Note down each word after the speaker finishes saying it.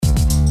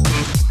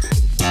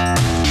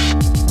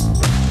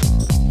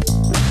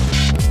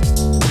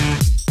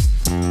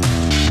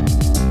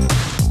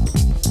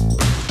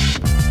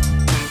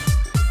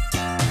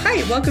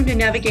Welcome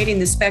to Navigating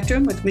the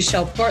Spectrum with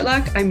Michelle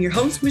Portlock. I'm your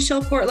host,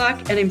 Michelle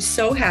Portlock, and I'm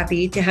so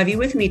happy to have you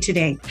with me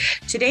today.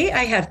 Today,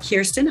 I have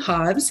Kirsten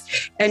Hobbs,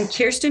 and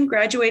Kirsten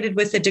graduated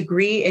with a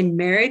degree in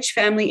marriage,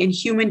 family, and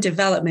human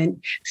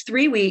development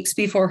 3 weeks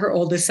before her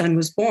oldest son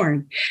was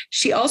born.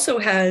 She also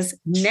has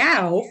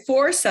now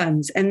 4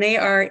 sons, and they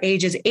are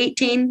ages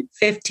 18,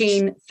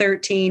 15,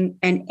 13,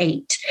 and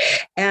 8.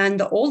 And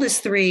the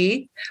oldest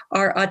 3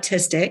 are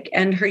autistic,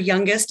 and her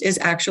youngest is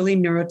actually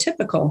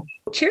neurotypical.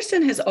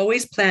 Kirsten has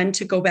always planned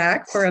to go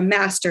back for a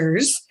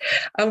master's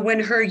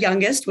when her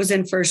youngest was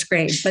in first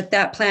grade, but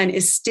that plan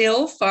is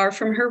still far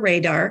from her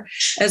radar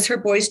as her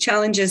boys'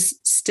 challenges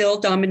still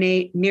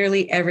dominate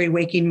nearly every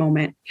waking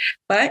moment.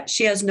 But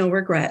she has no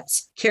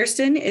regrets.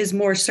 Kirsten is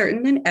more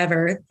certain than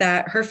ever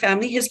that her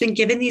family has been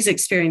given these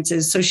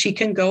experiences so she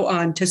can go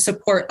on to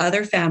support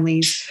other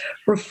families,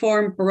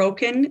 reform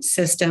broken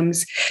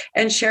systems,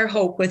 and share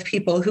hope with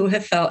people who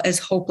have felt as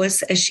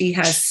hopeless as she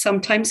has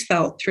sometimes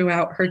felt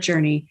throughout her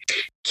journey.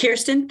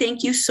 Kirsten,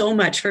 thank you so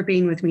much for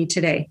being with me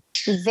today.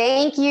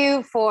 Thank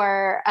you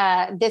for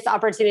this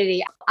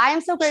opportunity. I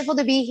am so grateful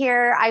to be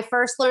here. I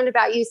first learned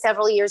about you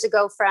several years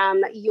ago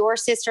from your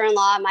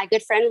sister-in-law, my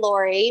good friend,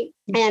 Lori.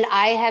 And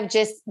I have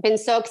just been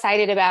so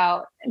excited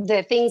about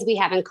the things we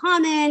have in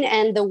common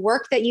and the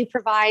work that you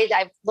provide.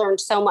 I've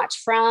learned so much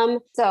from.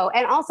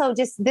 And also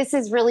just, this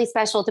is really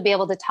special to be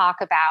able to talk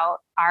about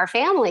our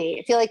family.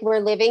 I feel like we're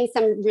living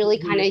some really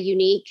kind of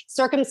unique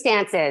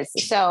circumstances.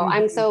 So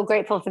I'm so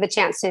grateful for the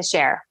chance to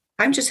share.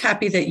 I'm just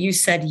happy that you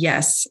said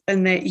yes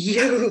and that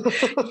you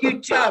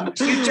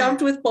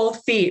jumped with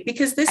both feet,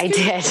 because I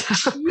did.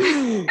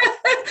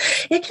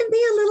 It can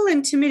be a little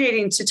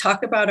intimidating to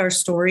talk about our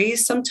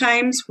stories.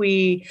 Sometimes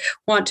we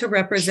want to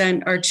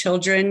represent our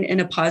children in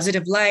a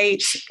positive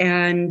light.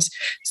 And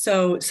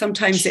so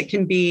sometimes it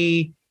can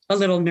be a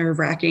little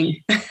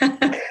nerve-wracking.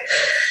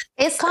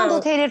 It's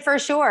complicated for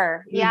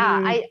sure.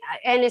 Yeah.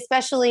 And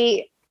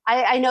especially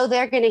I know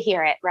they're going to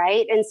hear it.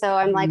 Right. And so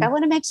I'm like, I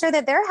want to make sure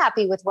that they're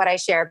happy with what I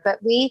share, but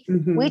we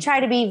try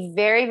to be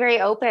very, very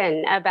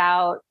open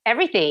about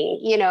everything,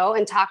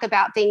 and talk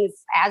about things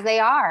as they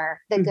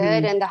are, the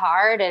good and the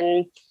hard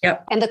and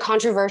the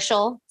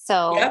controversial.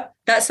 So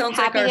that sounds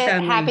like our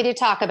family. Happy to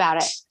talk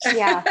about it.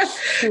 Yeah.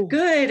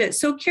 Good.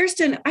 So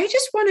Kirsten, I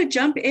just want to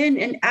jump in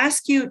and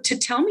ask you to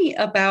tell me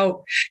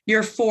about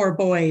your 4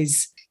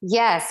 boys.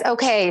 Yes.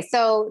 Okay.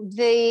 So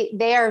they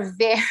are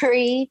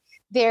very,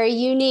 very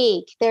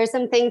unique. There's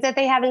some things that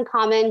they have in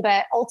common,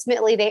 but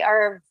ultimately they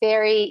are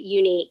very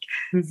unique.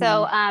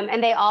 So,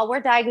 and they all were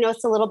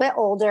diagnosed a little bit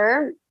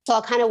older. So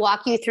I'll kind of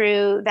walk you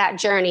through that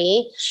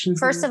journey.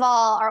 First of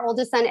all, our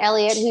oldest son,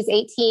 Elliot, who's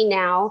 18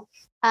 now,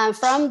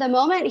 from the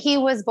moment he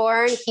was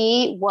born,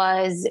 he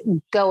was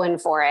going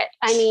for it.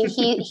 I mean,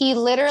 he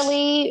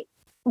literally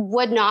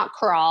would not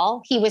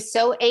crawl. He was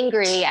so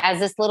angry as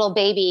this little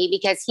baby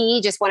because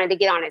he just wanted to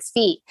get on his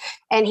feet,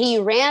 and he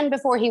ran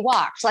before he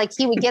walked. Like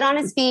he would get on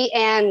his feet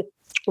and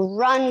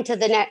run to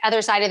the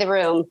other side of the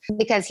room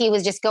because he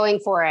was just going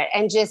for it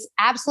and just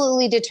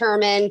absolutely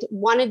determined,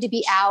 wanted to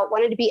be out,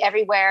 wanted to be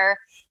everywhere.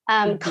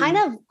 Kind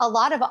of a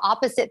lot of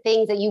opposite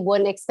things that you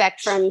wouldn't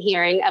expect from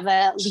hearing of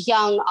a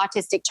young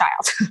autistic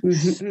child.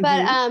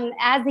 But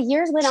as the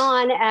years went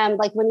on,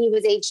 like when he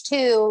was age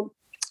 2,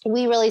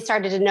 we really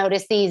started to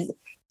notice these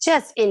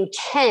just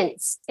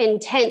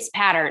intense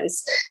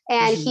patterns.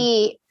 And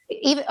he,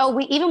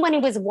 even when he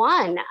was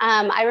 1,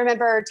 I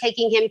remember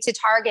taking him to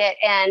Target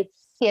and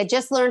he had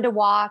just learned to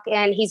walk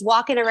and he's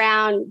walking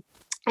around.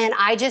 And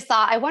I just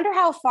thought, I wonder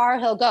how far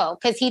he'll go,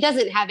 because he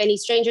doesn't have any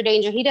stranger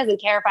danger. He doesn't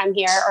care if I'm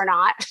here or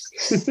not.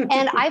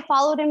 And I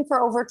followed him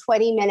for over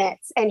 20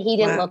 minutes and he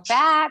didn't look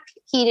back.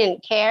 He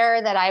didn't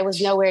care that I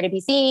was nowhere to be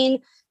seen.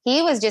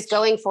 He was just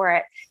going for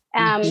it.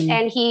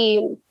 And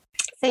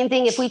same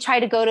thing, if we try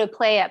to go to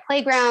play at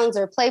playgrounds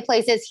or play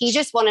places, he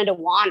just wanted to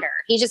wander.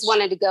 He just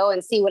wanted to go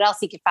and see what else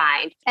he could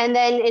find. And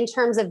then in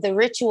terms of the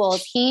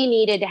rituals, he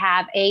needed to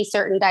have a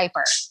certain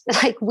diaper.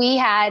 Like we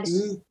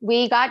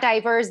got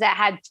diapers that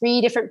had 3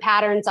 different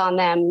patterns on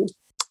them.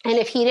 And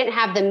if he didn't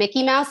have the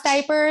Mickey Mouse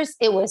diapers,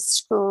 it was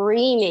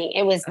screaming.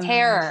 It was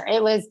terror.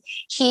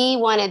 He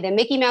wanted the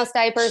Mickey Mouse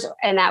diapers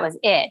and that was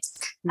it.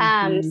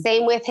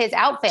 Same with his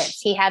outfits.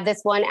 He had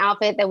this one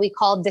outfit that we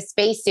called the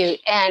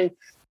spacesuit, and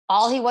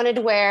all he wanted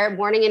to wear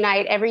morning and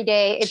night every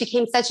day. It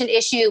became such an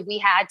issue. We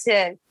had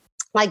to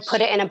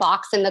put it in a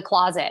box in the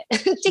closet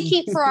to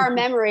keep for our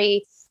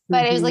memory.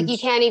 But it was like, you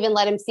can't even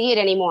let him see it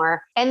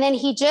anymore. And then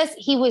he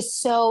was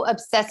so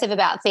obsessive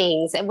about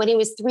things. And when he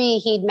was 3,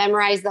 he'd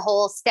memorized the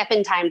whole Step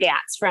in Time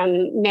dance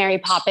from Mary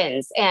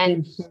Poppins.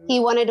 And he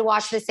wanted to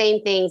watch the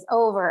same things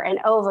over and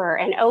over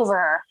and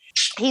over.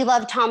 He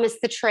loved Thomas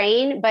the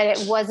Train, but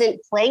it wasn't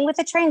playing with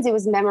the trains. It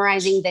was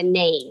memorizing the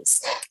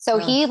names. So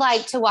he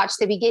liked to watch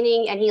the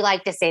beginning and he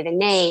liked to say the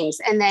names.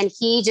 And then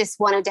he just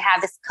wanted to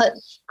have this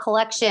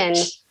collection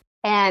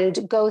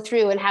and go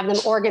through and have them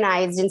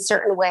organized in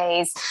certain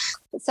ways.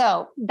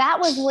 So that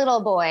was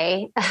little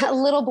boy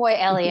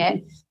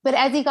Elliot. But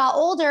as he got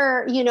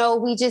older,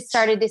 we just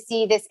started to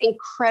see this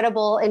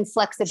incredible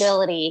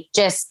inflexibility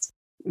just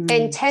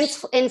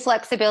intense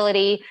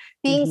inflexibility,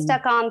 being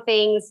stuck on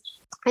things.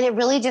 And it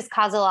really just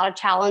caused a lot of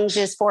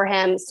challenges for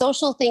him,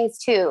 social things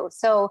too.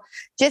 So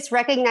just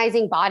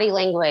recognizing body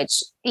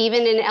language,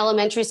 even in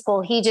elementary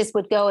school, he just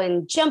would go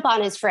and jump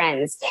on his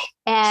friends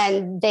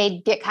and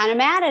they'd get kind of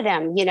mad at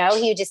him. You know,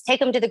 he would just take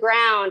them to the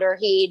ground, or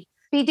he'd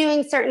be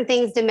doing certain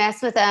things to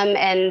mess with them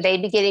and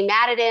they'd be getting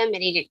mad at him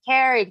and he didn't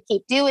care. He'd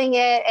keep doing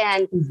it.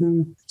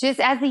 And just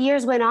as the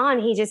years went on,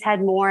 he just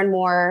had more and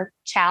more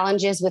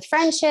challenges with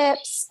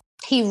friendships.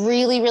 He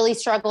really, really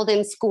struggled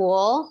in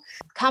school.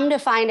 Come to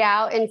find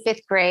out in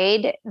 5th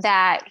grade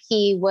that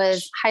he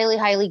was highly,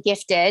 highly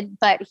gifted,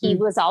 but he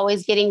was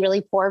always getting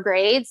really poor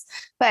grades.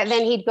 But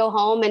then he'd go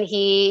home and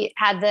he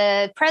had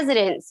the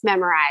presidents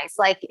memorized,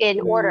 like in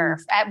order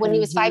when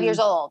he was 5 years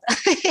old.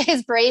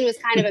 His brain was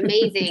kind of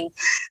amazing,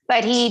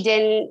 but he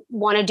didn't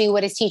want to do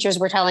what his teachers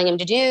were telling him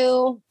to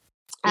do.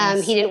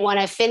 He didn't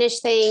want to finish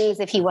things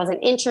if he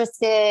wasn't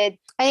interested.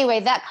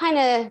 Anyway, that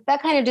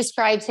kind of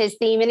describes his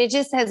theme. And it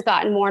just has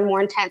gotten more and more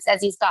intense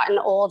as he's gotten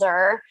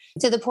older,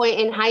 to the point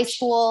in high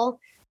school.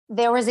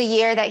 There was a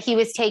year that he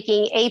was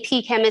taking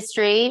AP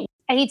chemistry,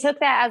 and he took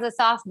that as a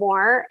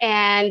sophomore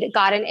and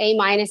got an A-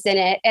 in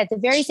it. At the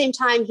very same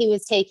time, he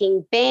was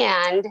taking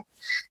band,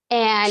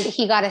 and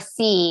he got a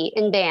C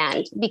in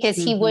band because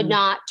he would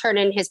not turn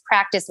in his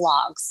practice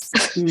logs.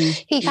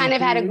 He kind of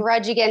had a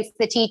grudge against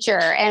the teacher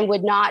and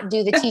would not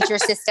do the teacher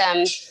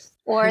system.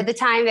 Or the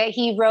time that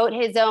he wrote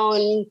his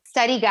own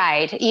study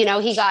guide, you know,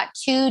 he got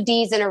 2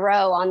 Ds in a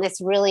row on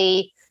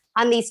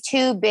these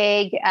 2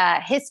 big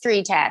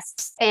history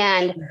tests.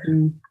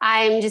 And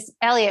I'm just,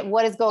 Elliot,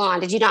 what is going on?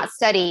 Did you not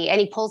study? And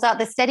he pulls out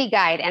the study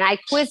guide, and I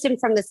quizzed him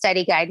from the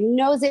study guide,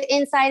 knows it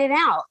inside and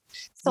out.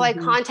 So I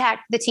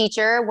contact the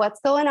teacher,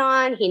 what's going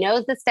on? He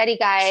knows the study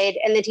guide.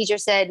 And the teacher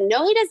said,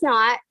 no, he does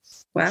not.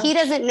 Wow. He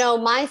doesn't know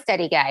my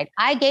study guide.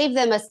 I gave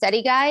them a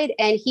study guide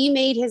and he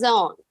made his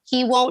own.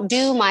 He won't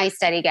do my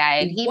study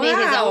guide. He made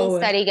his own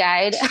study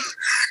guide.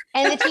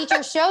 And the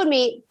teacher showed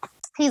me,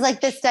 he's like,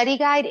 the study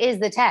guide is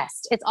the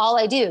test. It's all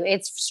I do.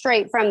 It's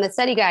straight from the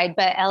study guide.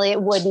 But Elliot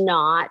wouldn't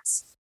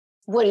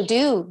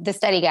do the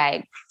study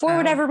guide for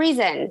whatever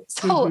reason.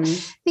 So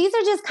these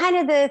are just kind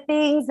of the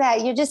things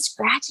that you're just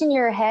scratching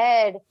your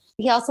head.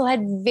 He also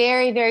had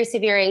very, very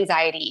severe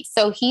anxiety.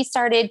 So he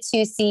started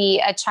to see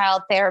a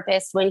child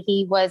therapist when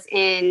he was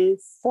in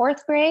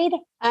 4th grade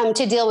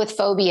to deal with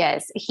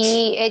phobias.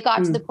 It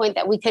got to the point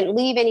that we couldn't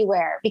leave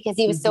anywhere because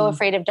he was so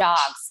afraid of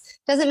dogs.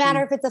 Doesn't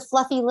matter if it's a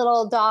fluffy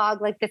little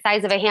dog like the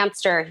size of a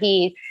hamster.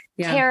 He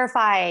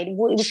terrified.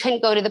 We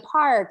couldn't go to the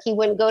park. He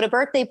wouldn't go to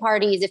birthday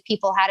parties if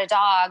people had a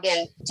dog,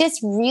 and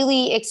just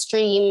really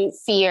extreme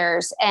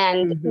fears,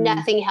 and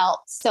nothing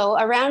helped. So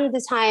around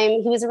the time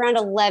he was around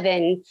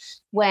 11,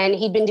 when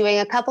he'd been doing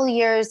a couple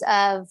years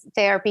of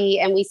therapy,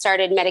 and we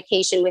started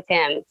medication with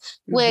him,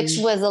 which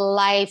was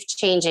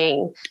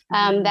life-changing.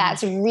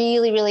 That's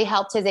really, really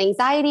helped his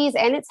anxieties,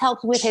 and it's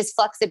helped with his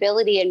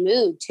flexibility and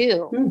mood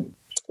too.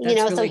 You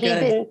know, really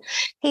so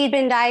he'd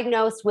been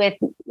diagnosed with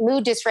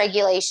mood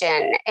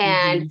dysregulation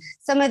and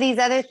some of these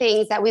other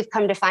things that we've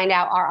come to find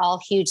out are all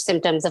huge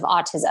symptoms of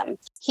autism.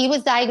 He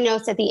was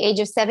diagnosed at the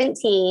age of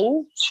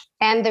 17.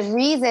 And the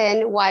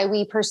reason why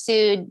we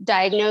pursued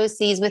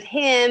diagnoses with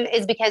him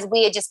is because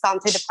we had just gone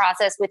through the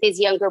process with his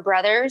younger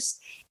brothers.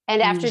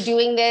 And after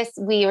doing this,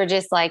 we were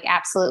just like,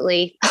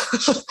 absolutely.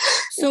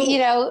 So, you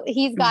know,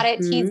 he's got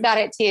it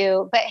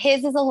too, but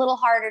his is a little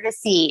harder to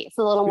see. It's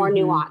a little more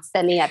nuanced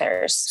than the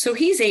others. So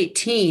he's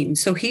 18.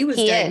 So he was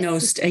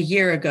diagnosed a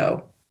year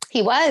ago.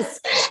 He was.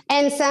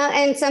 And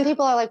some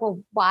people are like,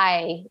 well,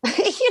 why?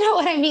 You know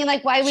what I mean?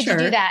 Like, why would you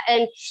do that?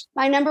 And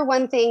my number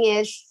one thing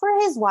is for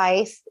his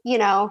wife, you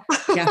know,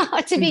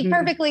 to be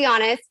perfectly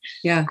honest,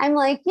 I'm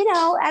like, you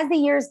know, as the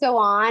years go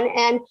on,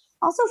 and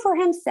also for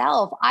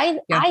himself,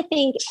 I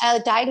think a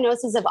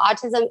diagnosis of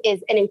autism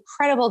is an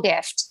incredible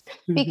gift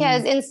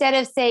because instead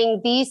of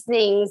saying these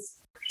things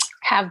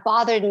have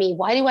bothered me,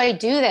 why do I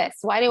do this?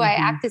 Why do I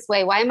act this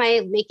way? Why am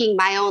I making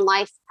my own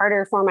life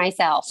harder for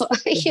myself?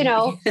 You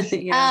know, I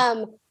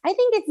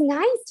think it's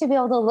nice to be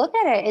able to look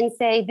at it and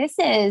say, this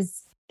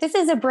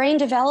is a brain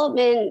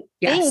development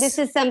thing. This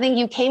is something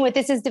you came with.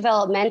 This is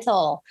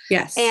developmental.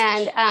 Yes.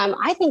 And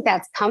I think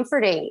that's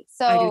comforting.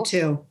 So I do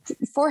too.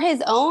 For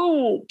his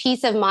own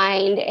peace of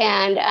mind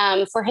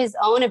and for his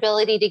own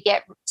ability to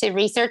get to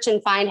research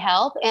and find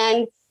help.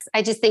 And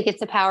I just think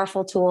it's a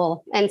powerful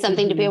tool and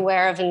something to be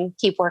aware of and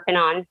keep working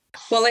on.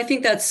 Well, I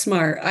think that's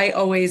smart.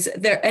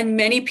 And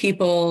many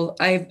people,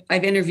 I've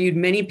interviewed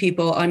many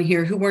people on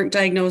here who weren't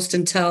diagnosed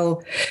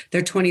until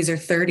their 20s or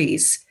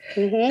 30s.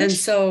 And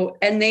so,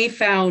 and they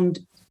found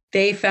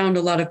a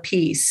lot of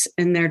peace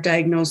in their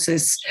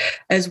diagnosis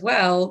as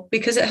well,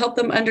 because it helped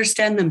them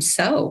understand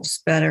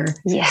themselves better.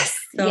 Yes.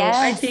 So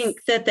I think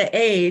that the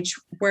age,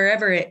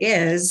 wherever it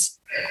is,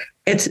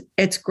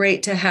 it's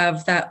great to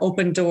have that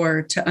open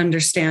door to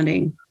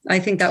understanding. I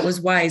think that was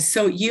wise.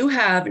 So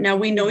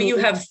we know you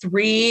have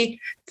three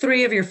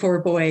of your 4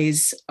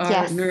 boys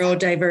are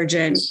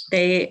neurodivergent.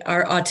 They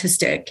are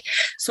autistic.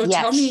 So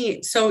tell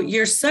me, so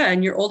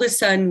your oldest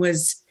son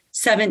was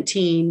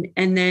 17.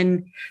 And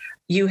then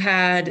you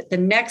had the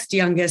next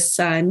youngest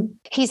son.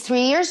 He's 3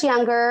 years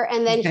younger.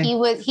 And then he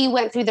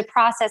went through the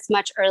process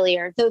much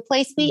earlier. The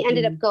place we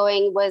ended up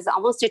going was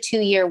almost a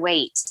 2-year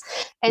wait.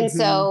 And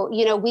so,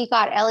 we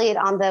got Elliot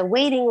on the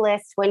waiting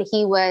list when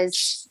he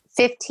was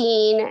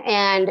 15,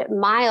 and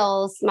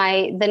Miles,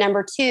 the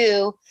number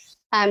 2,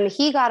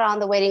 he got on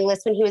the waiting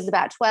list when he was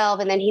about 12,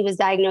 and then he was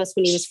diagnosed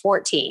when he was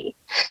 14.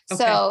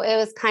 Okay. So it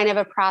was kind of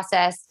a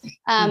process.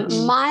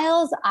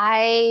 Miles,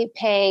 I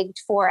pegged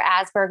for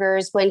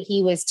Asperger's when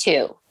he was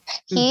 2.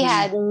 He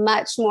had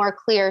much more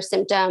clear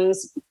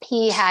symptoms.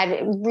 He had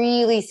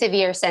really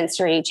severe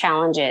sensory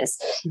challenges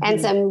and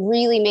some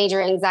really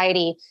major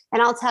anxiety.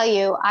 And I'll tell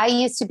you, I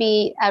used to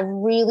be a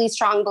really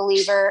strong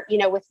believer,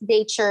 with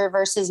nature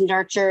versus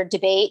nurture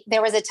debate.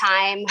 There was a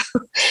time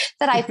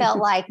that I felt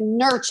like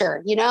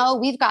nurture,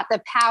 we've got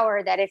the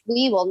power that if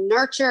we will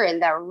nurture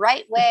in the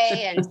right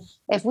way, and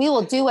if we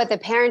will do what the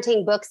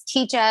parenting books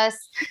teach us,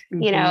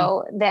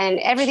 then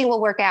everything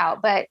will work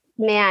out. But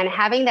man,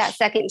 having that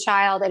second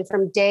child, and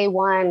from day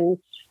one,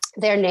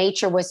 their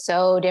nature was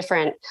so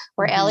different,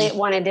 where Elliot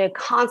wanted to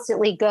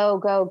constantly go,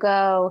 go,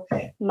 go.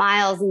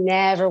 Miles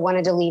never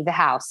wanted to leave the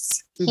house.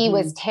 He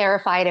was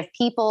terrified of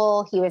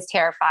people. He was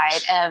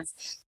terrified of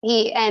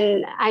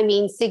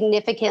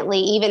significantly,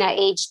 even at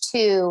age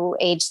 2,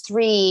 age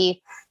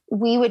 3,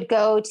 we would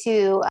go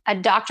to a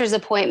doctor's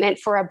appointment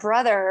for a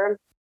brother,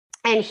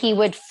 and he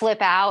would flip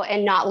out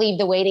and not leave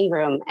the waiting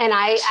room. And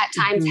I, at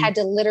times, had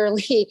to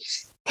literally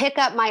pick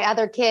up my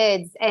other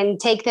kids and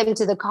take them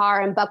to the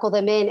car and buckle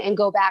them in and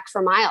go back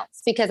for Miles,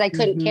 because I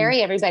couldn't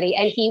carry everybody.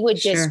 And he would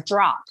just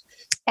drop.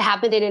 It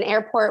happened in an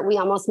airport. We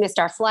almost missed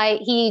our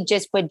flight. He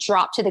just would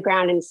drop to the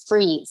ground and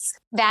freeze.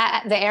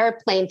 The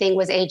airplane thing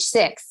was age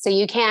 6. So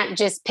you can't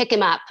just pick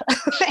him up.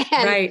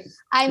 And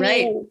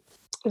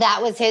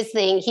that was his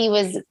thing. He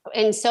was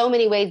in so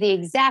many ways the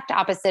exact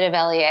opposite of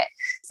Elliot.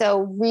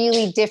 So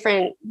really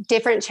different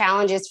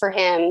challenges for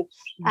him.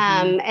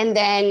 And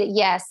then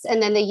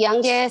the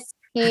youngest,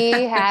 he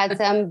had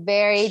some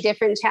very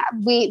different,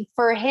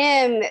 for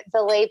him,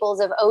 the labels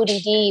of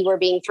ODD were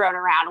being thrown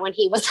around when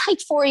he was like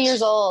 4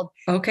 years old.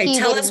 Okay.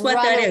 Tell us what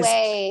that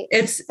away.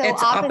 Is.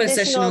 It's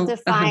oppositional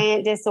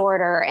defiant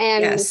disorder.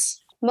 And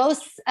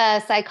most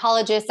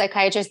psychologists,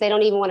 psychiatrists, they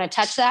don't even want to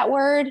touch that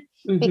word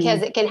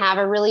because it can have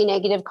a really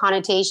negative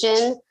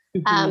connotation.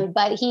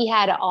 But he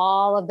had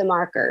all of the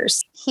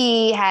markers.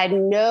 He had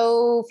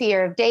no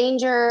fear of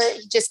danger,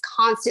 just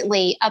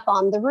constantly up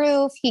on the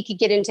roof. He could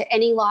get into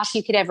any lock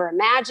you could ever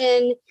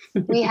imagine.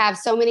 We have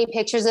so many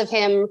pictures of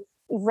him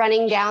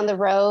running down the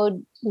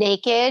road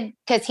naked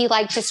because he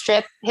liked to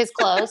strip his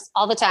clothes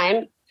all the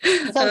time.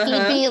 So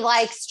he'd be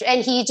like,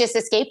 and he just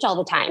escaped all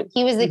the time.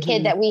 He was the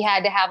kid that we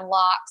had to have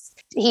locks.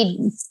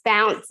 He'd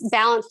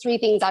balance 3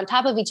 things on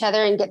top of each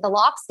other and get the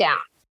locks down.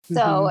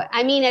 So,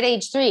 at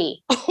age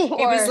 3. He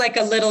was like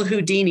a little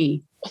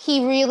Houdini.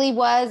 He really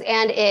was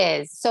and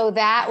is. So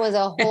that was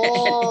a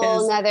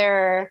whole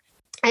nother,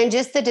 and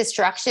just the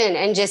destruction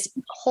and just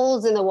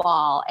holes in the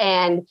wall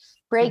and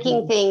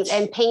breaking things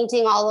and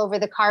painting all over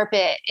the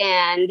carpet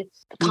and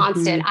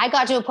constant. I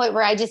got to a point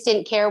where I just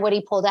didn't care what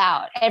he pulled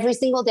out. Every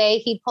single day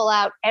he'd pull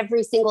out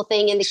every single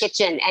thing in the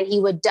kitchen, and he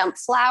would dump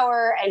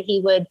flour, and he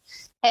would,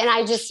 and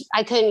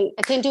I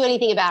couldn't do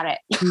anything about it.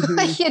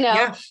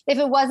 If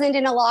it wasn't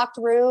in a locked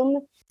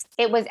room,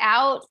 it was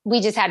out.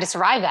 We just had to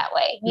survive that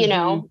way.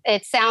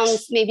 It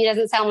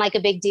doesn't sound like a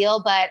big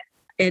deal, but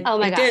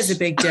it is a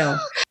big deal.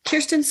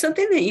 Kirsten,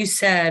 something that you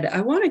said,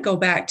 I want to go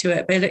back to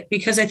it, but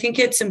because I think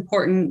it's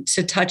important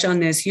to touch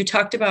on this. You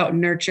talked about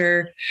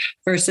nurture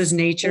versus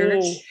nature.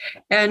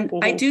 And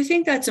I do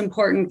think that's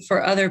important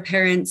for other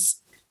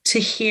parents to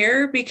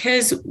hear,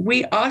 because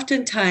we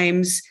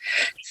oftentimes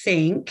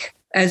think,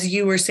 as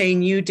you were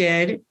saying you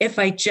did, if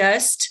I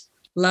just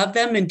love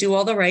them and do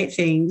all the right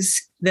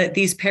things that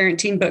these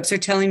parenting books are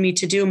telling me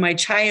to do, my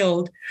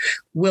child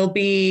will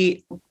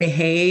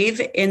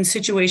behave in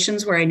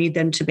situations where I need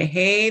them to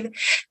behave.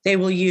 They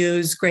will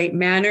use great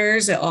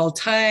manners at all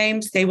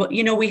times. They will,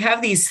 we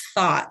have these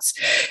thoughts.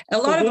 A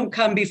lot of them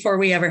come before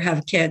we ever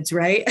have kids,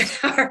 right?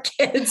 Our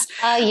kids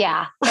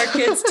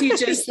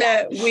teach us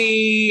that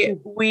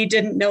we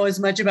didn't know as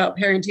much about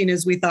parenting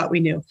as we thought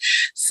we knew.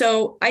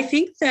 So I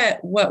think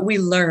that what we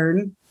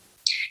learn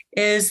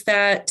is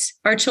that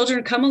our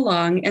children come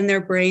along and their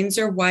brains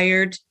are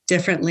wired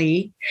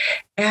differently.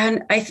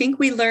 And I think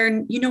we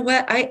learn,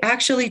 I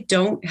actually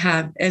don't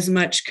have as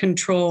much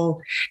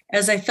control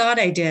as I thought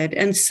I did.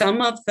 And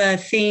some of the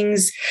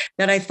things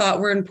that I thought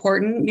were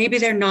important, maybe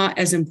they're not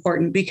as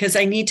important, because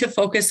I need to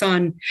focus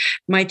on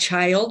my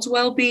child's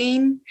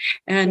well-being,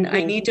 and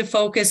I need to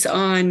focus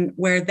on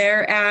where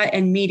they're at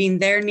and meeting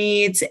their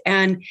needs.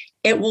 And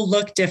it will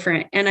look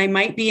different. And I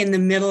might be in the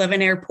middle of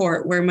an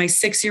airport where my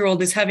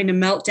 6-year-old is having a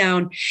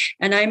meltdown,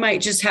 and I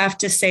might just have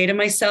to say to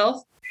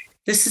myself,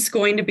 this is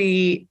going to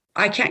be,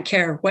 I can't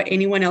care what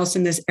anyone else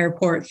in this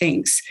airport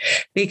thinks,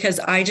 because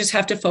I just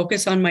have to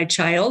focus on my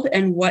child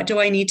and what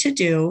do I need to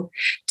do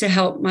to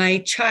help my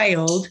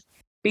child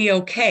be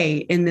okay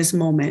in this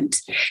moment.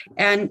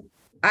 And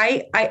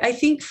I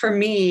think for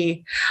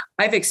me,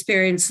 I've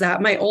experienced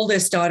that. My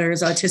oldest daughter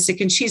is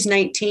autistic and she's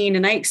 19,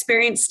 and I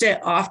experienced it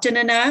often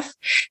enough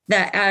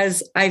that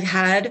as I've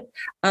had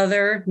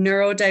other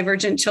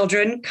neurodivergent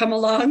children come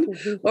along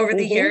over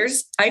the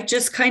years, I've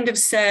just kind of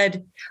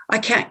said, I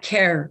can't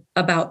care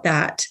about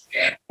that.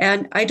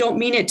 And I don't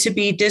mean it to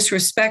be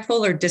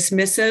disrespectful or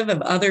dismissive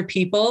of other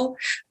people,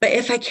 but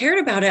if I cared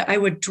about it, I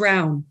would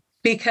drown.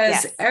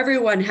 Because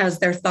everyone has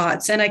their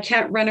thoughts and I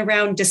can't run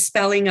around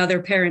dispelling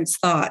other parents'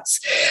 thoughts.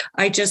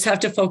 I just have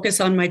to focus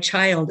on my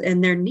child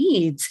and their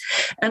needs.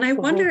 And I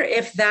wonder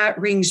if that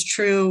rings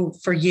true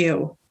for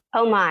you.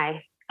 Oh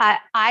my.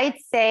 I'd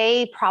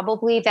say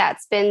probably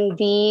that's been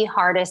the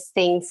hardest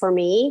thing for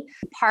me,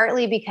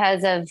 partly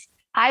because of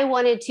I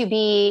wanted to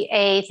be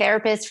a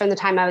therapist from the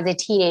time I was a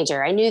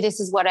teenager. I knew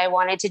this is what I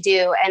wanted to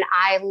do. And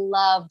I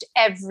loved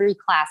every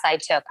class I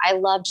took. I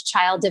loved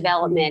child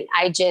development.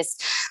 I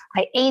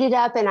ate it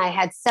up and I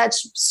had such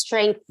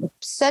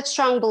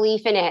strong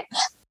belief in it.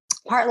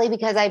 Partly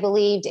because I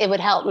believed it would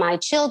help my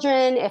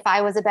children if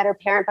I was a better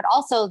parent, but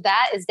also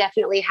that is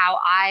definitely how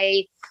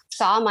I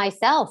saw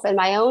myself and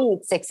my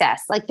own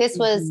success. Like this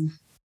was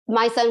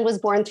my son was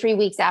born 3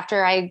 weeks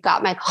after I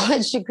got my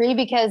college degree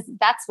because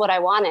that's what I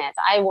wanted.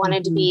 I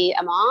wanted to be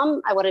a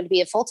mom. I wanted to be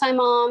a full-time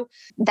mom.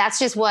 That's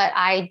just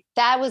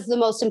that was the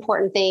most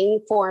important thing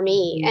for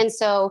me. And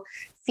so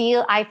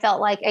I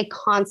felt like a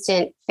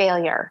constant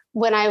failure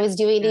when I was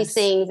doing these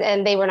things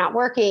and they were not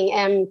working.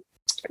 And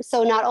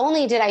so not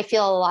only did I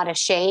feel a lot of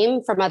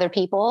shame from other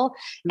people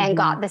and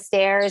got the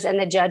stares and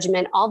the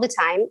judgment all the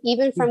time,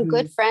 even from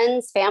good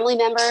friends, family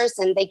members,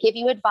 and they give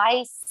you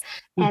advice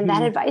and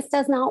that advice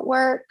does not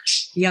work.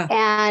 Yeah.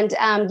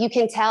 And you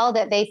can tell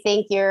that they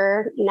think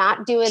you're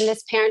not doing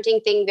this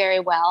parenting thing very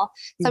well.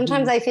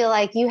 Sometimes I feel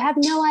like you have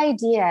no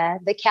idea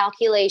the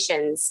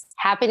calculations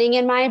happening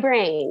in my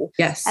brain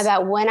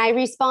about when I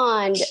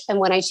respond and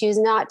when I choose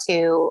not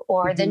to,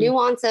 or the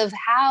nuance of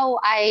how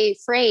I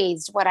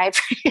phrased what I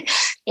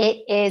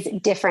it is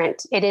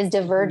different. It is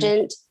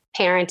divergent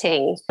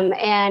parenting.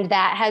 And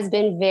that has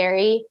been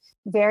very,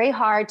 very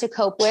hard to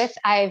cope with.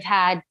 I've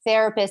had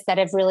therapists that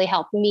have really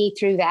helped me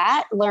through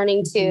that,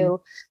 learning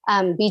to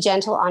be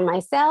gentle on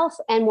myself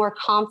and more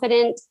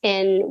confident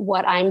in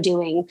what I'm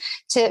doing.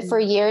 For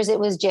years, it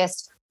was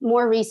just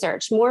more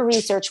research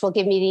will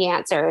give me the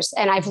answers.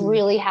 And I've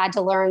really had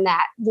to learn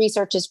that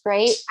research is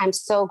great. I'm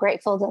so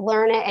grateful to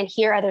learn it and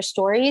hear other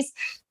stories,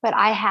 but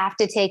I have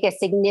to take a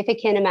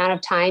significant amount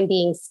of time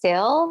being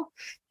still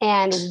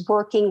and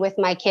working with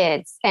my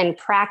kids and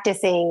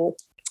practicing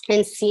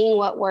and seeing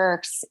what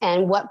works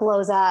and what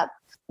blows up.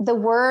 The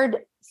word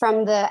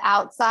from the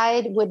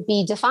outside would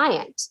be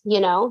defiant.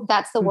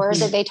 That's the word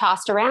that they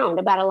tossed around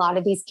about a lot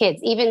of these kids.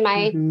 Even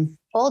my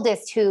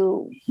oldest,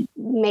 who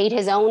made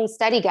his own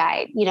study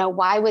guide,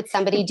 why would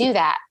somebody do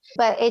that?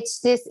 But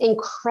it's this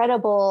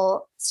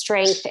incredible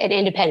strength and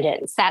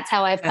independence. That's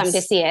how I've come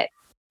to see it.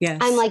 Yes.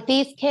 I'm like,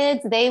 these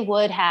kids, they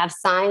would have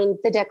signed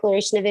the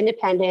Declaration of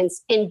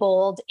Independence in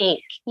bold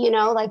ink,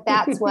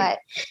 that's what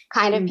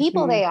kind of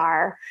people they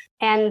are.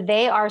 And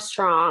they are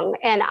strong.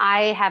 And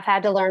I have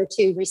had to learn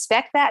to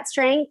respect that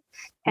strength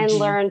and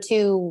learn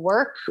to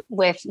work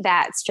with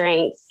that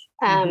strength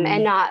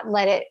and not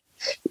let it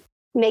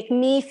make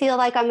me feel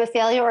like I'm a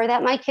failure or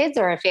that my kids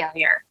are a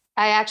failure.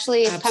 I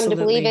actually have come to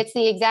believe it's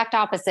the exact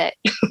opposite.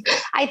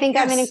 I think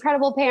I'm an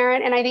incredible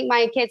parent and I think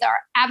my kids are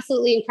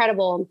absolutely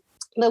incredible.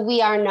 But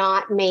we are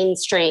not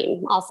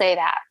mainstream. I'll say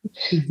that.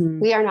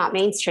 We are not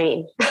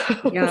mainstream.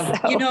 Yeah.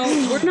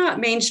 We're not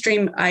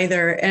mainstream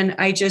either. And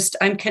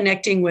I'm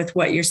connecting with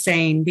what you're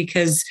saying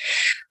because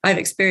I've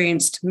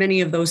experienced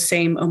many of those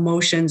same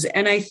emotions.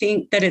 And I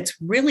think that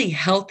it's really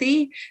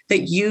healthy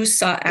that you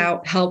sought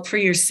out help for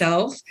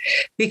yourself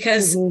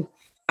because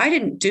I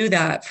didn't do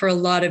that for a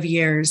lot of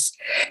years.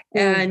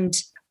 And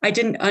I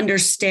didn't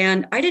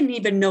understand. I didn't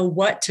even know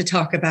what to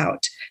talk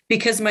about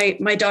because my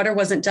daughter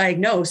wasn't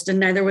diagnosed and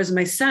neither was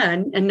my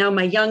son. And now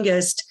my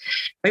youngest,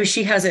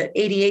 she has an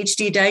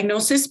ADHD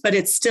diagnosis, but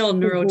it's still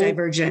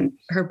neurodivergent.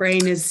 Her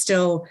brain is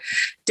still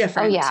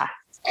different. Oh, yeah.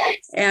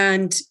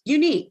 And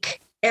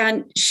unique.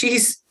 And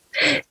she's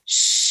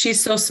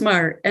so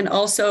smart and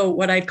also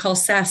what I'd call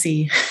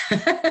sassy.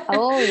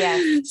 Oh,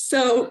 yeah.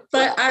 So,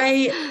 but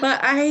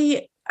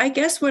I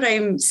guess what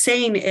I'm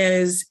saying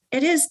is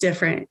it is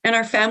different and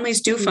our families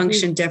do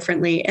function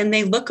differently and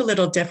they look a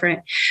little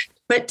different,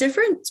 but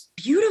different's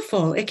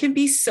beautiful. It can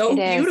be so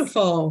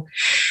beautiful.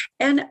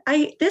 And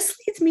this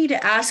leads me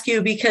to ask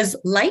you, because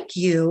like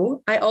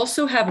you, I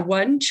also have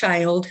one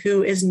child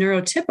who is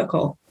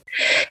neurotypical.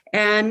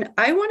 And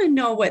I want to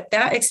know what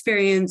that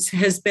experience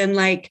has been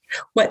like,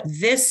 what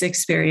this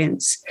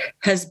experience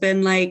has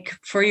been like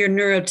for your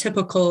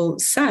neurotypical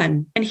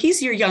son. And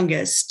he's your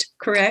youngest,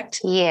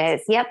 correct? He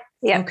is. Yep.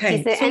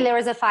 Okay. And there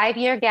was a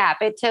 5-year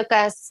gap. It took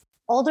us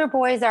older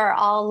boys are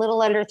all a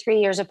little under 3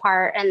 years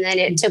apart. And then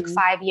it took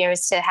 5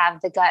 years to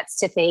have the guts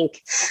to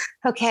think,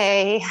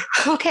 okay,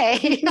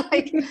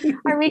 like,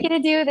 are we going to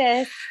do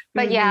this?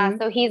 But yeah,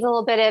 so he's a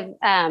little bit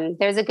of,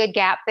 there's a good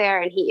gap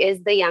there, and he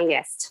is the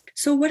youngest.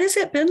 So what has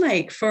it been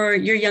like for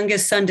your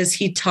youngest son? Does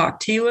he talk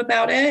to you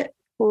about it?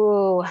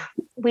 Ooh,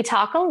 we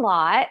talk a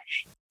lot.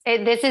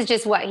 This is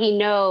just what he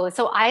knows.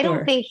 So I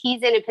don't think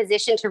he's in a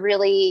position to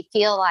really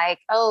feel like,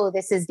 oh,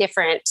 this is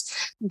different,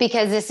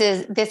 because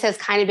this has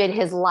kind of been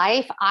his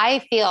life. I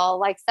feel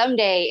like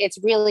someday it's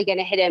really going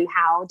to hit him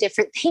how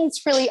different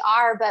things really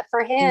are. But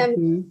for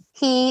him,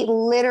 he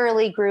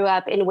literally grew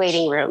up in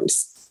waiting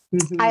rooms.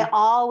 I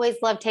always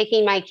loved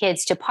taking my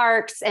kids to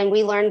parks, and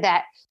we learned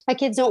that my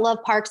kids don't love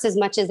parks as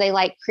much as they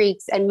like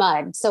creeks and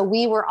mud. So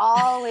we were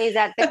always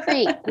at the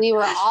creek. We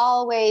were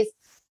always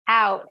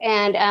out,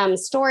 and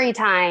story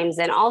times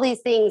and all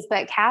these things.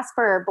 But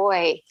Casper,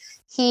 boy,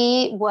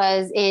 he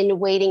was in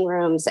waiting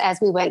rooms as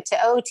we went to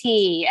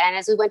OT and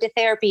as we went to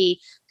therapy,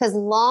 because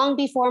long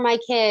before my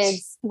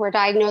kids were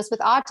diagnosed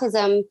with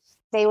autism,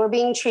 they were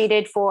being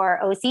treated for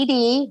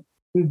OCD,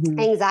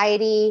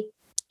 anxiety,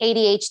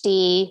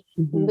 ADHD,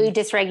 mood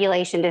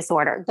dysregulation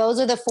disorder. Those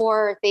are the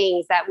 4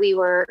 things that we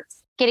were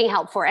getting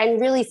help for, and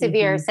really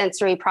severe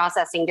sensory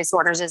processing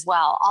disorders as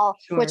well,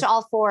 which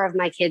all 4 of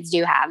my kids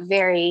do have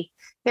very,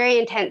 very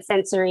intense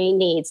sensory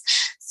needs.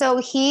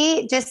 So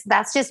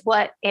that's just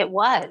what it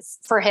was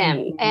for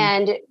him.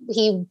 And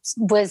he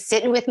was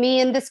sitting with me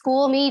in the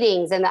school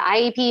meetings and the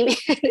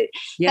IEP.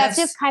 That's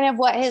just kind of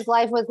what his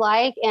life was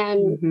like.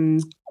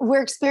 And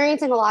we're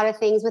experiencing a lot of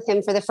things with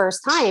him for the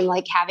first time,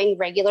 like having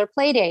regular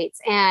play dates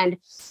and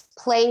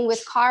playing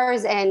with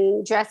cars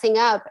and dressing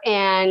up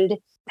and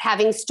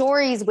having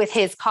stories with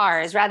his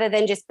cars rather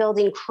than just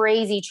building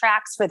crazy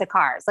tracks for the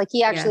cars. Like,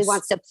 he actually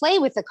wants to play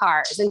with the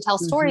cars and tell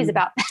stories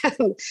about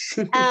them.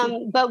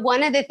 But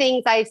one of the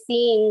things I've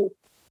seen,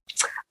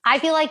 I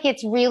feel like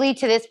it's really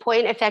to this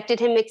point affected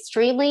him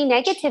extremely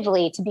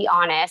negatively, to be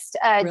honest,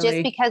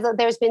 just because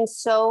there's been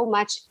so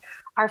much.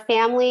 Our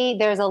family,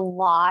 there's a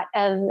lot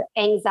of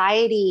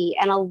anxiety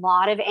and a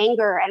lot of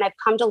anger. And I've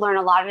come to learn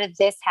a lot of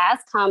this has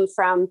come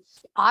from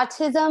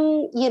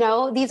autism. You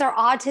know, these are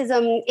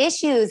autism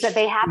issues that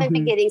they haven't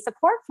been getting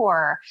support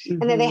for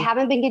and that they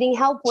haven't been getting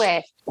help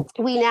with.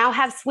 We now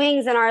have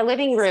swings in our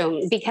living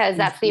room because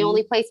that's the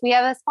only place we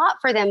have a spot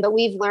for them. But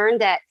we've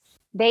learned that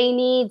they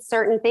need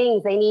certain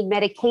things. They need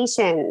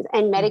medication,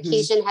 and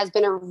medication has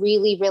been a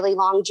really, really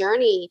long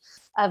journey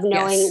of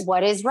knowing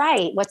what is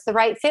right, what's the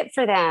right fit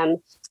for them.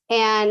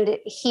 And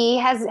he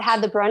has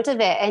had the brunt of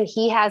it, and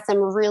he has some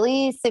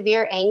really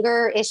severe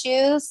anger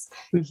issues.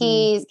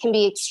 He can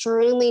be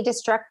extremely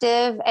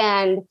destructive.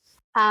 And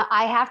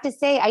I have to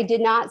say, I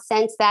did not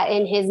sense that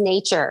in his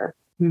nature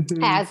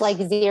as like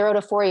 0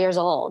 to 4 years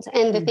old.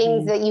 And the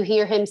things that you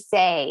hear him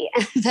say,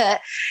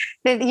 that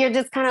you're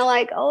just kind of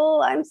like,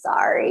 oh, I'm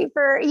sorry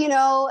for, you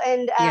know,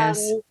 and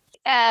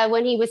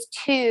when he was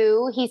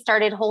 2, he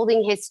started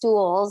holding his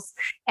stools,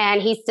 and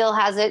he still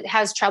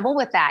has trouble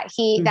with that.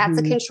 That's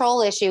a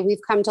control issue.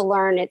 We've come to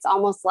learn it's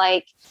almost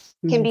like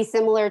can be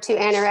similar to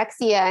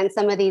anorexia and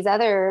some of these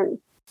other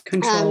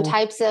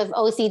types of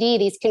OCD,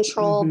 these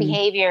control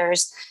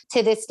behaviors.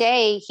 To this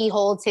day, he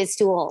holds his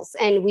stools,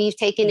 and we've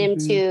taken him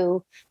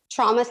to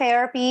trauma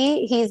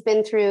therapy. He's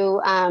been through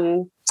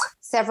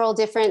several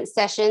different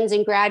sessions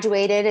and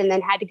graduated, and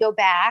then had to go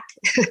back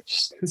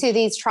to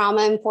these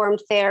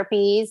trauma-informed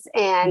therapies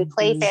and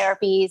play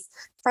therapies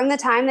from the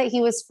time that he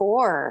was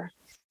 4,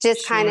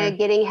 just kind of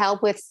getting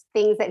help with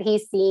things that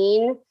he's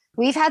seen.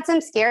 We've had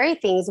some scary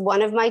things.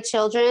 One of my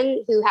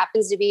children, who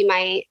happens to be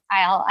I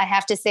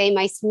have to say,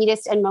 my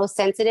sweetest and most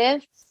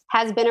sensitive,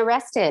 has been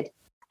arrested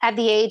at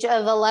the age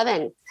of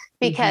 11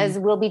 because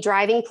we'll be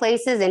driving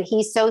places and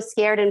he's so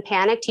scared and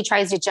panicked, he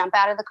tries to jump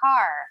out of the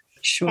car.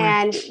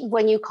 And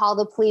when you call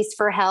the police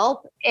for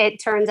help, it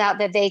turns out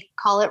that they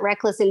call it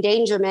reckless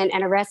endangerment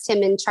and arrest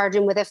him and charge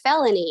him with a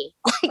felony.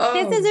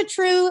 This is a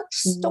true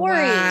story.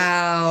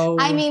 Wow.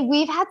 I mean,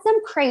 we've had some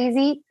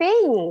crazy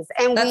things,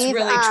 and that's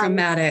really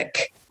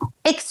traumatic.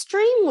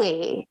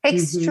 Extremely.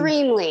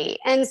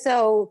 And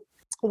so,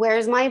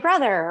 where's my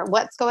brother?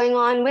 What's going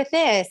on with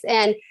this?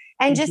 And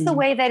just the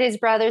way that his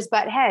brothers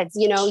butt heads,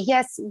 you know,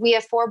 yes, we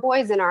have 4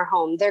 boys in our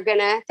home. They're going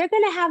to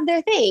have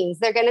their things.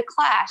 They're going to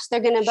clash. They're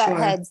going to butt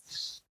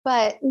heads,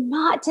 but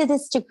not to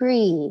this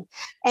degree.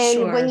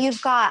 And when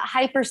you've got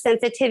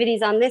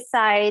hypersensitivities on this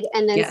side,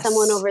 and then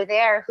someone over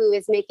there who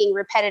is making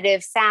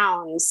repetitive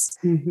sounds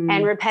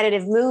and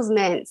repetitive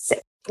movements,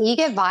 you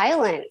get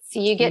violence,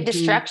 you get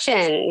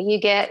destruction, you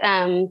get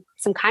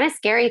some kind of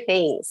scary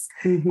things.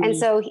 And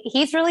so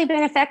he's really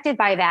been affected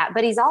by that,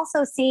 but he's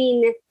also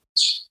seen,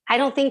 I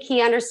don't think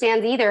he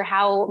understands either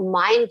how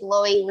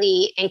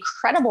mind-blowingly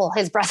incredible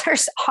his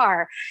brothers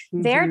are.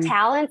 Their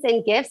talents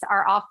and gifts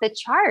are off the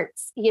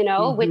charts, you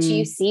know, which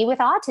you see with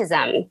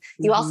autism.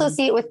 You also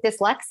see it with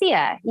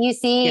dyslexia. You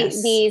see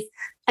these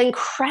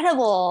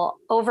incredible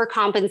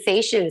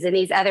overcompensations in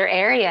these other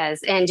areas,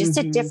 and just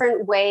a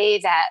different way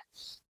that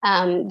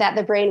that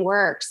the brain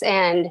works.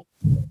 And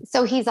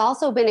so he's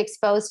also been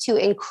exposed to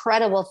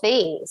incredible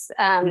things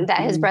that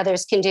his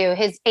brothers can do.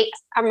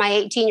 My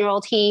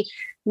 18-year-old, he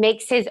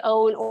makes his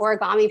own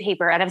origami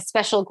paper out of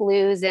special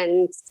glues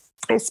and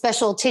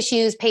special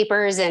tissues,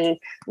 papers, and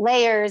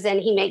layers.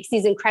 And he makes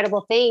these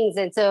incredible things.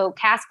 And so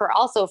Casper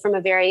also, from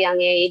a very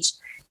young age,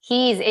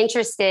 he's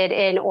interested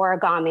in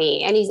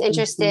origami, and he's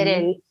interested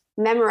in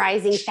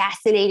memorizing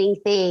fascinating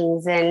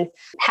things, and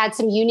had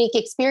some unique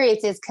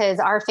experiences because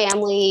our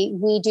family,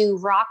 we do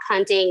rock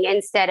hunting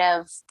instead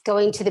of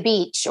going to the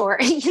beach, or,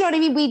 you know what I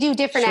mean? We do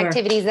different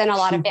activities than a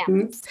lot of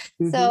families.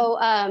 So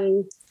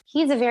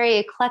he's a very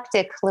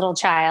eclectic little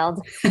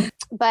child.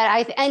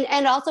 But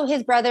and also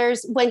his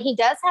brothers, when he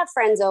does have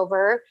friends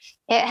over,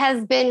 it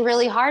has been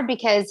really hard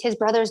because his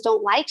brothers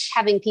don't like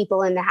having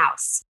people in the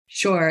house.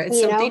 Sure. It's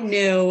something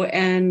new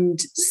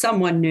and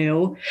someone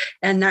new,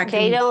 and that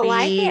can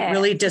be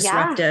really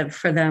disruptive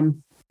for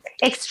them.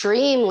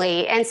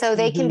 Extremely. And so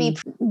they can be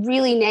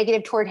really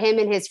negative toward him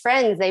and his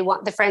friends. They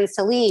want the friends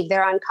to leave.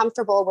 They're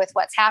uncomfortable with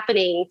what's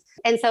happening.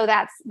 And so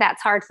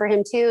that's hard for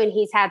him too. And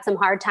he's had some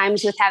hard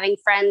times with having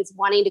friends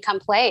wanting to come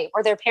play,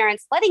 or their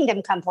parents letting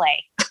them come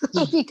play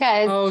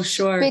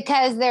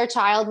because their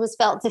child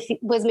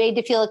was made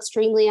to feel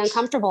extremely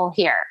uncomfortable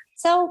here.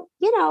 So,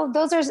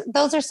 those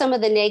are some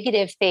of the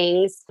negative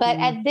things. But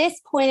at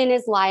this point in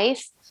his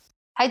life,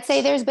 I'd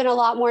say there's been a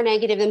lot more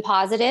negative than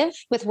positive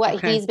with what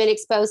he's been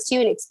exposed to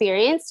and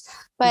experienced.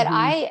 But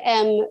I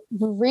am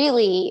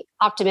really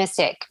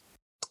optimistic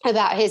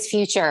about his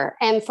future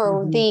and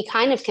for the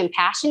kind of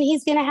compassion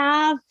he's going to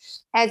have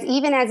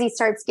even as he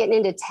starts getting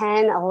into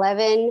 10,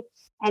 11,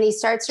 and he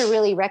starts to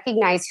really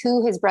recognize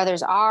who his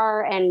brothers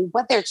are and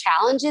what their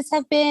challenges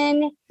have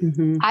been.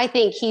 I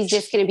think he's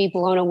just going to be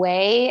blown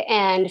away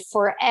and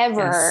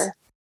forever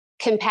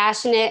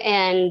compassionate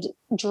and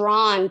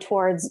drawn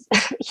towards,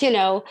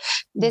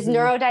 this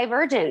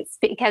neurodivergence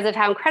because of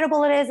how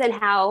incredible it is and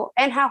how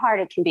hard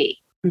it can be.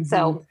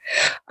 So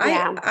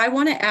I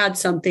want to add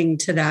something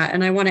to that,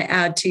 and I want to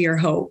add to your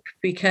hope,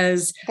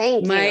 because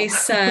my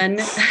son,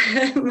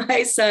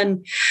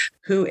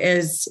 who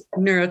is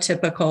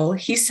neurotypical,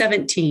 he's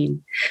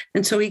 17.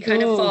 And so he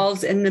kind of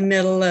falls in the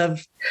middle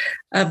of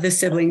the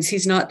siblings.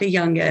 He's not the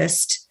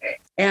youngest,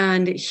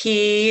 and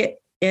he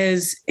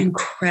is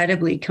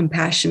incredibly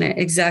compassionate,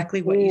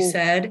 exactly what you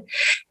said.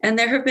 And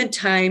there have been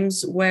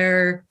times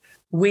where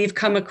we've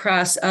come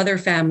across other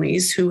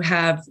families who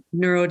have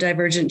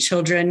neurodivergent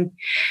children,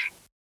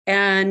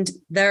 and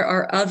there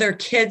are other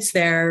kids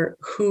there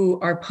who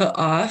are put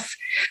off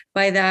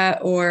by that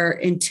or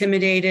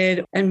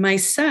intimidated. And my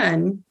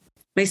son,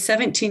 my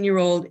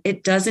 17-year-old,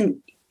 it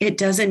doesn't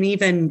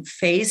even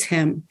faze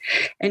him.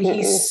 And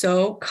he's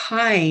so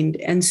kind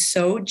and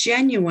so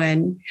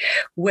genuine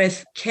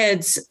with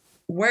kids,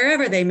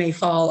 wherever they may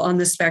fall on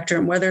the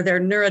spectrum, whether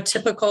they're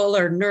neurotypical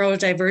or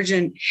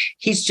neurodivergent.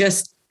 He's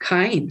just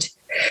kind.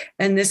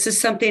 And this is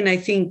something I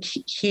think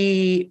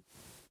he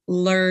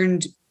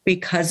learned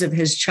because of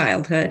his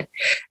childhood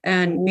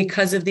and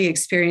because of the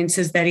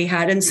experiences that he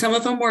had. And some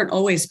of them weren't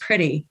always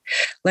pretty.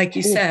 Like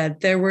you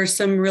said, there were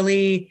some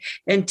really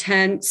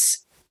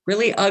intense,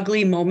 really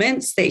ugly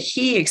moments that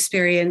he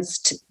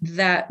experienced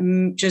that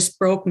just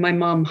broke my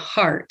mom's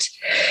heart.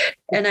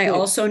 And I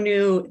also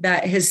knew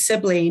that his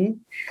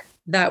sibling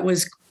that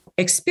was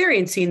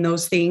experiencing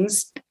those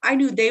things, I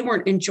knew they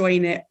weren't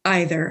enjoying it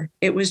either.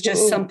 It was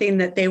just something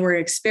that they were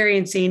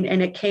experiencing,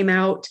 and it came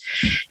out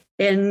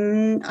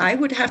in, I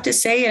would have to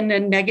say, in a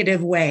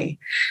negative way.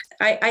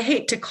 I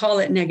hate to call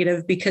it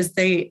negative because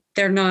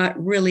they're not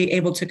really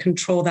able to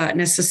control that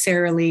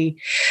necessarily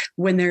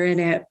when they're in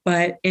it,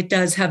 but it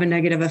does have a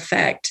negative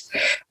effect.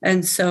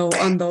 And so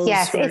on those,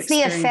 it's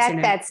the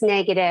effect that's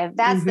negative.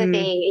 That's the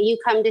thing. You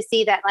come to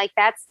see that, like,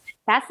 that's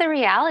the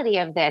reality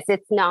of this.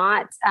 It's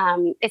not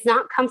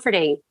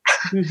comforting.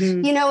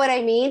 You know what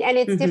I mean? And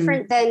it's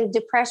different than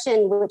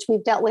depression, which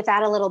we've dealt with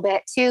that a little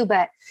bit too,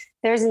 but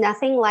there's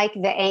nothing like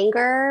the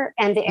anger,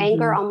 and the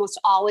anger almost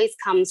always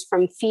comes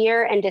from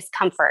fear and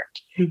discomfort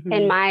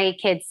in my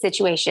kids'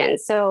 situation.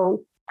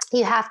 So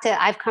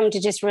I've come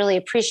to just really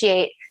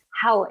appreciate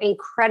how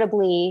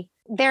incredibly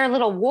they're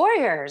little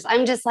warriors.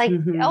 I'm just like,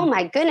 oh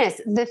my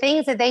goodness, the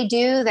things that they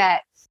do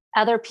that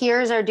other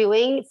peers are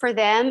doing for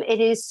them,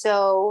 it is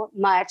so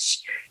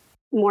much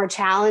more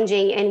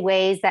challenging in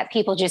ways that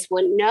people just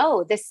wouldn't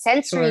know. The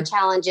sensory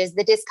challenges,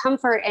 the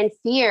discomfort and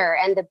fear,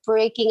 and the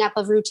breaking up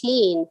of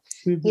routine,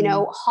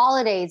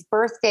 holidays,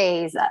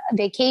 birthdays,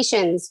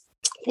 vacations,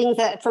 things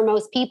that for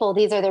most people,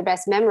 these are their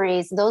best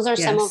memories. Those are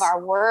some of our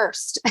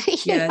worst,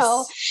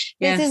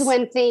 This is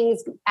when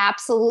things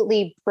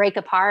absolutely break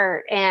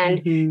apart.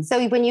 And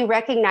so when you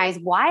recognize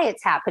why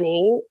it's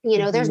happening,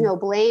 there's no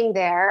blame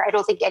there. I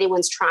don't think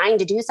anyone's trying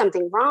to do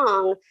something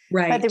wrong,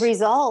 but the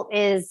result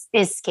is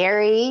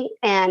scary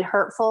and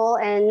hurtful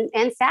and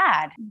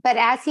sad. But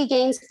as he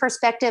gains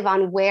perspective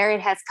on where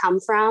it has come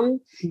from,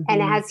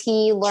 and as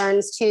he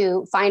learns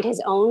to find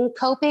his own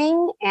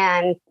coping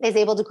and is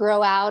able to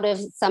grow out of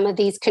some of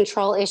these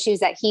control issues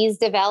that he's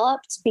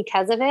developed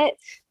because of it,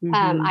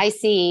 I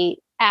see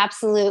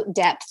absolute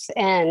depth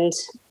and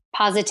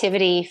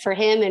positivity for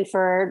him and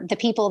for the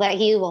people that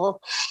he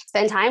will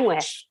spend time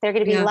with. They're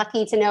going to be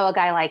lucky to know a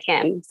guy like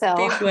him. So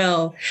they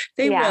will.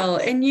 They will.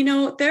 And,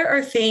 there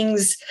are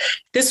things,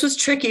 this was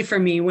tricky for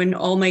me when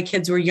all my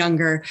kids were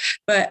younger,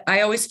 but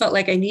I always felt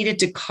like I needed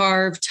to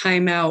carve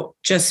time out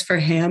just for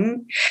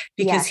him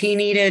because he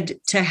needed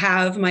to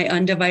have my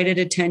undivided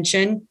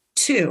attention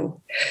too.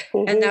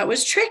 Mm-hmm. And that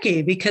was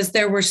tricky because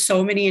there were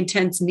so many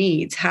intense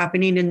needs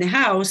happening in the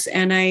house.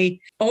 And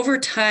over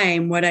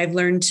time, what I've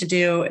learned to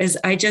do is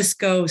I just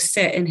go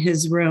sit in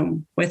his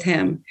room with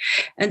him.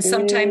 And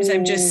sometimes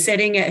I'm just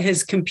sitting at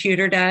his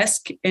computer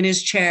desk in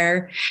his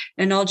chair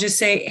and I'll just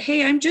say,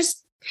 hey, I'm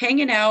just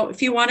hanging out.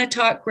 If you want to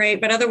talk,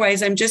 great. But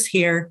otherwise I'm just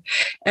here.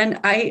 And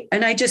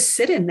I just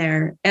sit in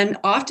there. And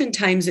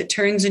oftentimes it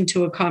turns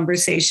into a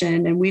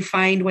conversation and we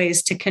find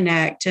ways to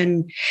connect.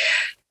 And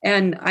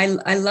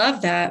I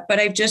love that, but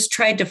I've just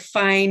tried to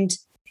find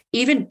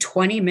even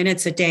 20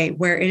 minutes a day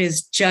where it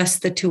is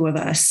just the two of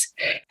us.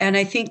 And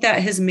I think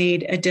that has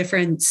made a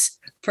difference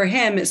for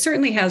him. It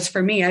certainly has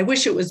for me. I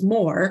wish it was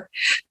more,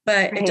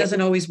 but it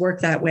doesn't always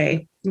work that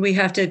way. We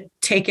have to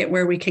take it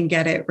where we can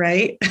get it,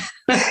 right?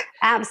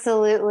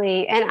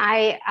 Absolutely. And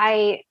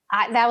I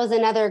that was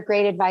another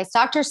great advice.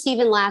 Dr.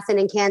 Stephen Lasson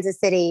in Kansas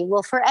City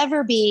will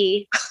forever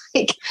be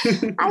like,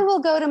 I will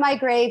go to my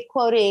grave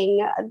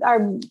quoting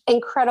our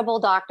incredible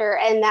doctor.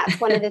 And that's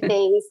one of the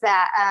things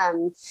that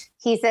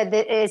he said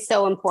that is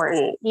so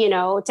important,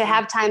 to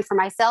have time for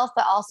myself,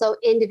 but also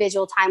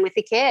individual time with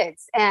the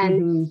kids.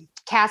 And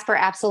Casper,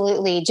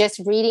 absolutely. Just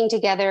reading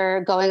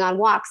together, going on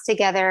walks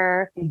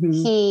together.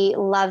 He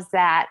loves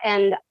that.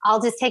 And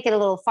I'll just take it a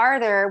little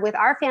farther with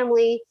our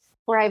family,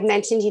 where I've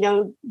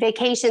mentioned,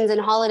 vacations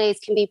and holidays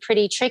can be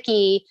pretty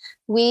tricky.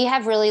 We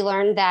have really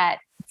learned that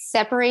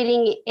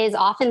separating is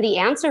often the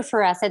answer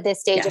for us at this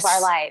stage of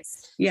our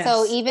lives. Yes.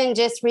 So even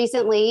just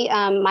recently,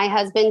 my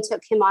husband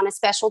took him on a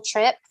special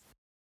trip.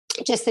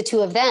 Just the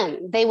two of them.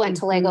 They went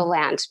to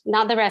Legoland,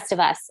 not the rest of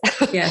us.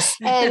 Yes.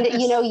 And,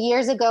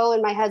 years ago,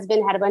 and my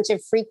husband had a bunch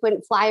of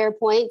frequent flyer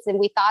points and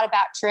we thought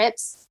about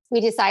trips,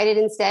 we decided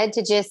instead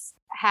to just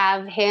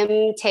have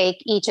him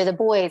take each of the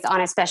boys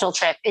on a special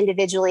trip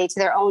individually to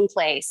their own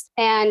place.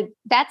 And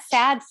that's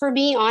sad for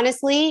me,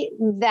 honestly,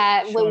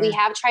 that when we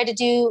have tried to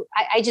do,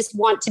 I just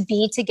want to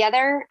be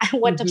together. I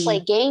want to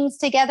play games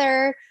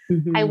together.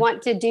 I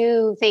want to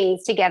do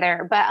things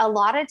together. But a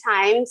lot of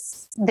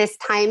times, this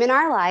time in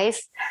our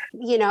life,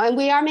 and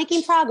we are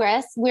making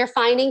progress, we're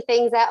finding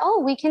things that,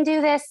 we can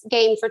do this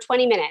game for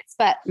 20 minutes.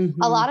 But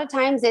a lot of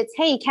times it's,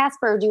 hey,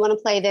 Casper, do you want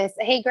to play this?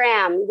 Hey,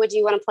 Graham, would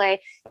you want to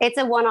play? It's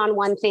a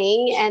one-on-one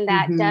thing. And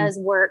that does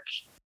work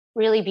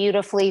really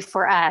beautifully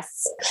for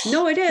us.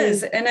 No, it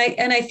is. And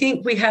I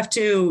think we have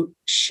to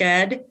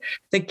shed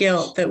the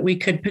guilt that we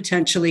could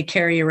potentially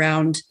carry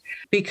around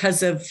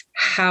because of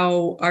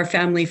how our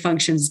family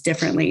functions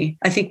differently.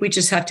 I think we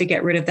just have to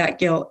get rid of that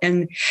guilt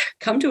and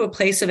come to a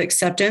place of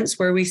acceptance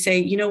where we say,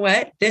 you know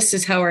what, this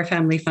is how our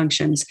family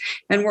functions.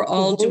 And we're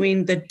all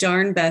doing the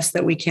darn best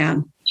that we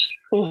can.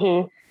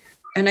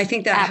 And I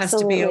think that has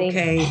to be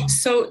okay.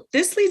 So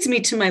this leads me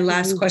to my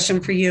last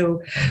question for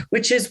you,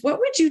 which is, what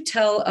would you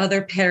tell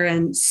other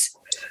parents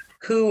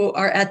who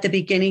are at the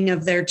beginning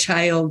of their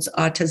child's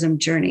autism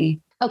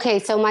journey? Okay,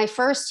 so my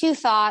first two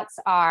thoughts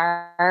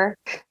are,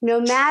 no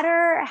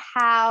matter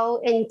how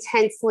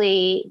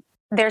intensely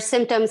their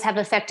symptoms have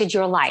affected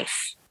your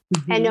life,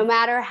 and no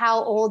matter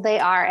how old they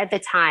are at the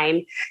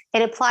time,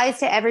 it applies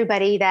to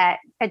everybody that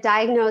a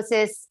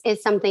diagnosis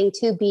is something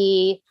to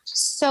be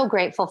so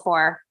grateful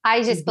for.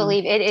 I just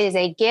believe it is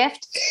a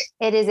gift.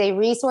 It is a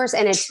resource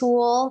and a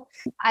tool.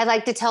 I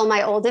like to tell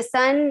my oldest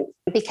son,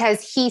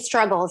 because he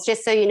struggles,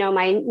 just so you know,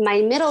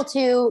 my middle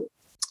two,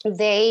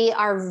 they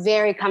are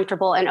very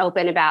comfortable and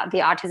open about the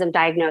autism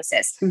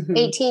diagnosis.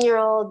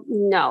 18-year-old,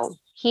 no.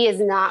 He is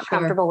not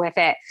comfortable with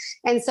it.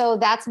 And so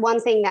that's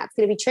one thing that's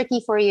going to be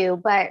tricky for you.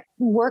 But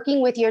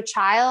working with your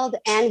child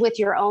and with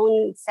your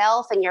own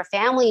self and your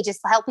family,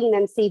 just helping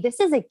them see this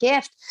is a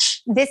gift.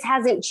 This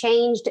hasn't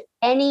changed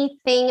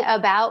anything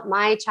about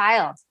my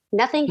child.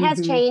 Nothing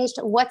has changed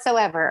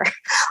whatsoever.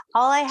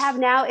 All I have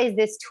now is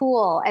this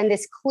tool and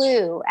this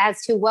clue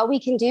as to what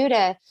we can do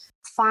to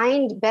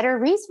find better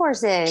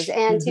resources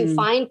and to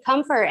find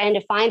comfort and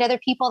to find other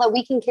people that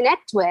we can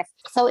connect with.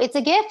 So it's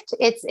a gift.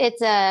 It's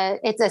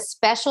a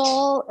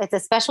special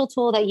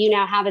tool that you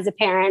now have as a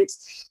parent.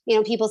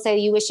 People say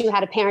you wish you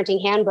had a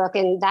parenting handbook,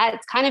 and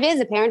that kind of is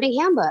a parenting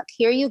handbook.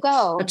 Here you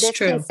go. This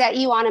can set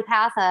you on a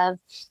path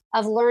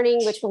of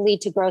learning, which will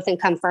lead to growth and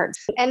comfort.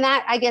 And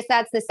that, I guess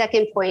that's the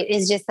second point,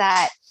 is just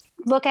that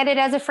look at it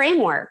as a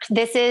framework.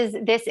 This is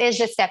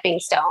the stepping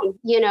stone.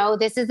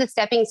 This is the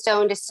stepping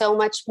stone to so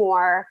much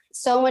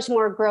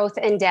more growth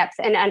and depth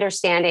and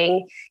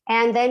understanding.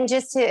 And then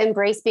just to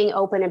embrace being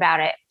open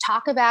about it,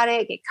 talk about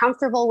it, get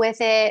comfortable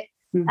with it.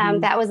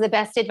 That was the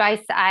best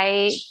advice.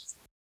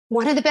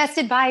 One of the best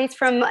advice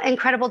from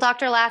incredible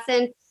Dr.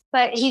 Lasson,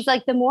 but he's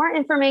like, the more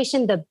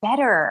information, the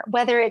better,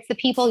 whether it's the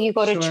people you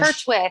go to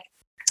church with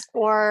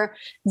or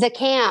the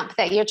camp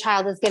that your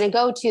child is going to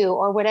go to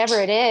or whatever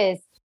it is.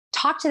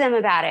 talk to them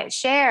about it,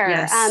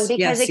 share,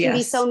 because it can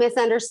be so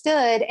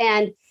misunderstood.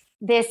 And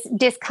this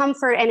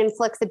discomfort and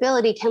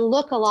inflexibility can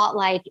look a lot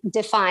like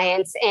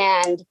defiance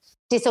and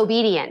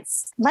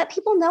disobedience. Let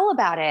people know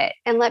about it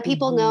and let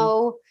people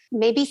know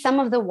maybe some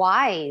of the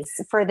whys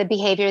for the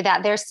behavior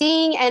that they're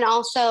seeing, and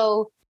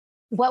also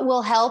what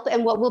will help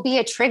and what will be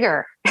a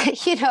trigger.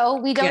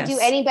 We don't do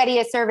anybody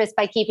a service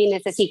by keeping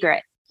this a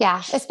secret.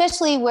 Yeah,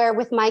 especially where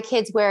with my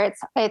kids, where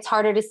it's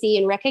harder to see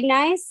and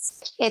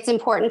recognize, it's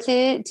important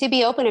to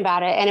be open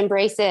about it and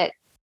embrace it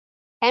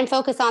and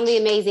focus on the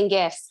amazing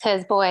gifts.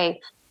 Because boy,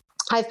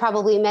 I've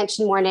probably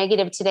mentioned more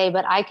negative today,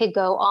 but I could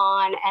go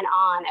on and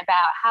on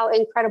about how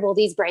incredible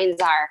these brains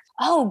are.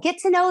 Oh, get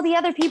to know the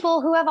other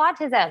people who have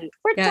autism.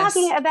 We're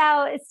talking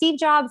about Steve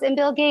Jobs and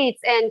Bill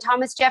Gates and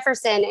Thomas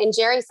Jefferson and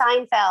Jerry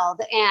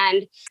Seinfeld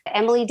and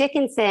Emily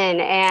Dickinson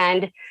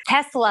and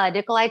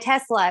Nikolai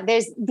Tesla.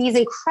 There's these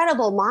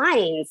incredible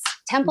minds.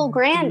 Temple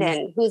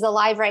Grandin, who's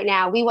alive right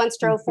now. We once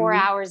drove 4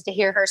 hours to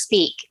hear her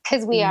speak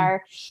because we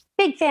are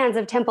big fans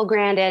of Temple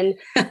Grandin.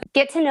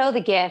 Get to know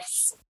the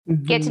gifts.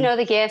 Get to know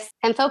the gifts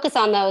and focus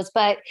on those,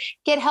 but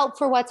get help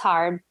for what's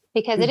hard,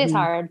 because it is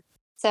hard.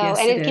 So,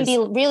 and it can be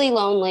really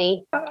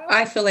lonely.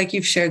 I feel like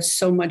you've shared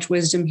so much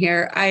wisdom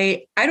here.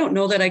 I don't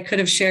know that I could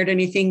have shared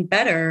anything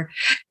better.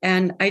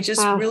 And I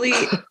just really,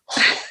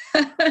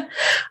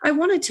 I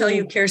want to tell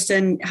you,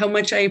 Kirsten, how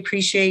much I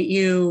appreciate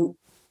you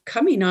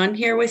coming on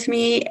here with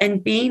me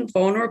and being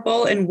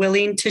vulnerable and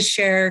willing to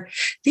share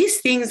these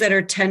things that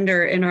are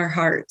tender in our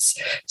hearts.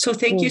 So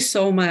thank you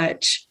so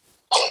much.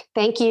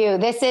 Thank you.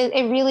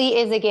 It really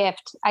is a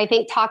gift. I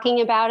think talking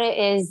about it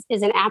is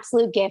an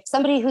absolute gift.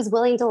 Somebody who's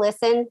willing to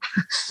listen.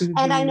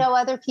 And I know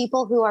other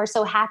people who are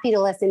so happy to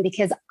listen,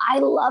 because I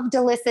love to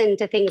listen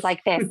to things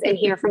like this and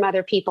hear from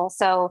other people.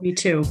 So me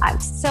too. I'm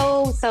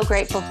so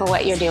grateful for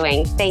what you're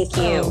doing. Thank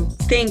you.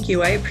 Thank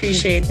you. I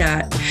appreciate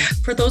that.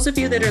 For those of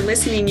you that are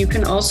listening, you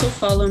can also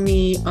follow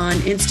me on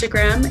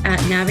Instagram at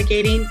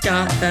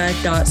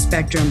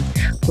navigating.the.spectrum.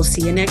 We'll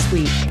see you next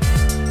week.